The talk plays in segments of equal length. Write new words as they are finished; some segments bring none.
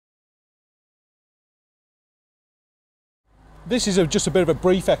This is just a bit of a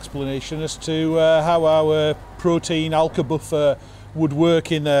brief explanation as to how our protein AlkabupHa would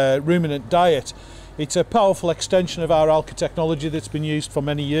work in a ruminant diet. It's a powerful extension of our Alka technology that's been used for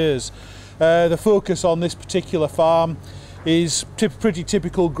many years. The focus on this particular farm is pretty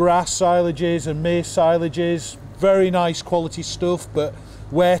typical grass silages and maize silages. Very nice quality stuff, but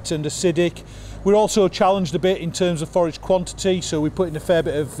wet and acidic. We're also challenged a bit in terms of forage quantity, so we put in a fair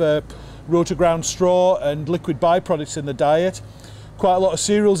bit of rotor-ground straw and liquid byproducts in the diet. Quite a lot of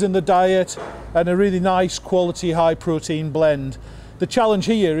cereals in the diet and a really nice quality high protein blend. The challenge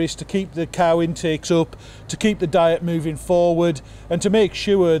here is to keep the cow intakes up, to keep the diet moving forward and to make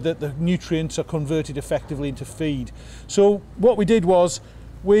sure that the nutrients are converted effectively into feed. So what we did was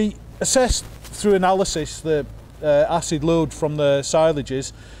we assessed through analysis the acid load from the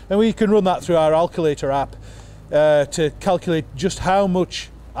silages, and we can run that through our Alkalator app to calculate just how much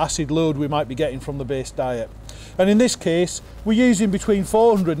acid load we might be getting from the base diet. And in this case we're using between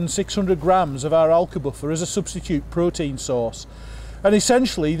 400 and 600 grams of our AlkabupHa as a substitute protein source, and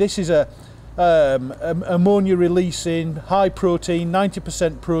essentially this is a ammonia releasing high protein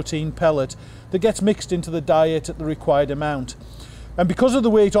 90% protein pellet that gets mixed into the diet at the required amount. And because of the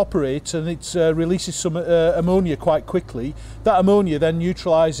way it operates and it releases some ammonia quite quickly, that ammonia then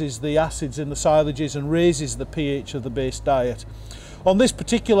neutralises the acids in the silages and raises the pH of the base diet. On this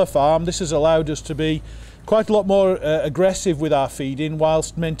particular farm, this has allowed us to be quite a lot more aggressive with our feeding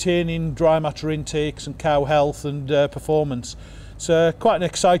whilst maintaining dry matter intakes and cow health and performance. It's quite an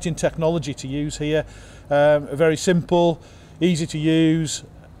exciting technology to use here, very simple, easy to use,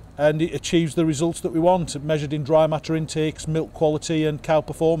 and it achieves the results that we want, measured in dry matter intakes, milk quality and cow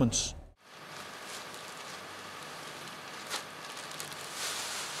performance.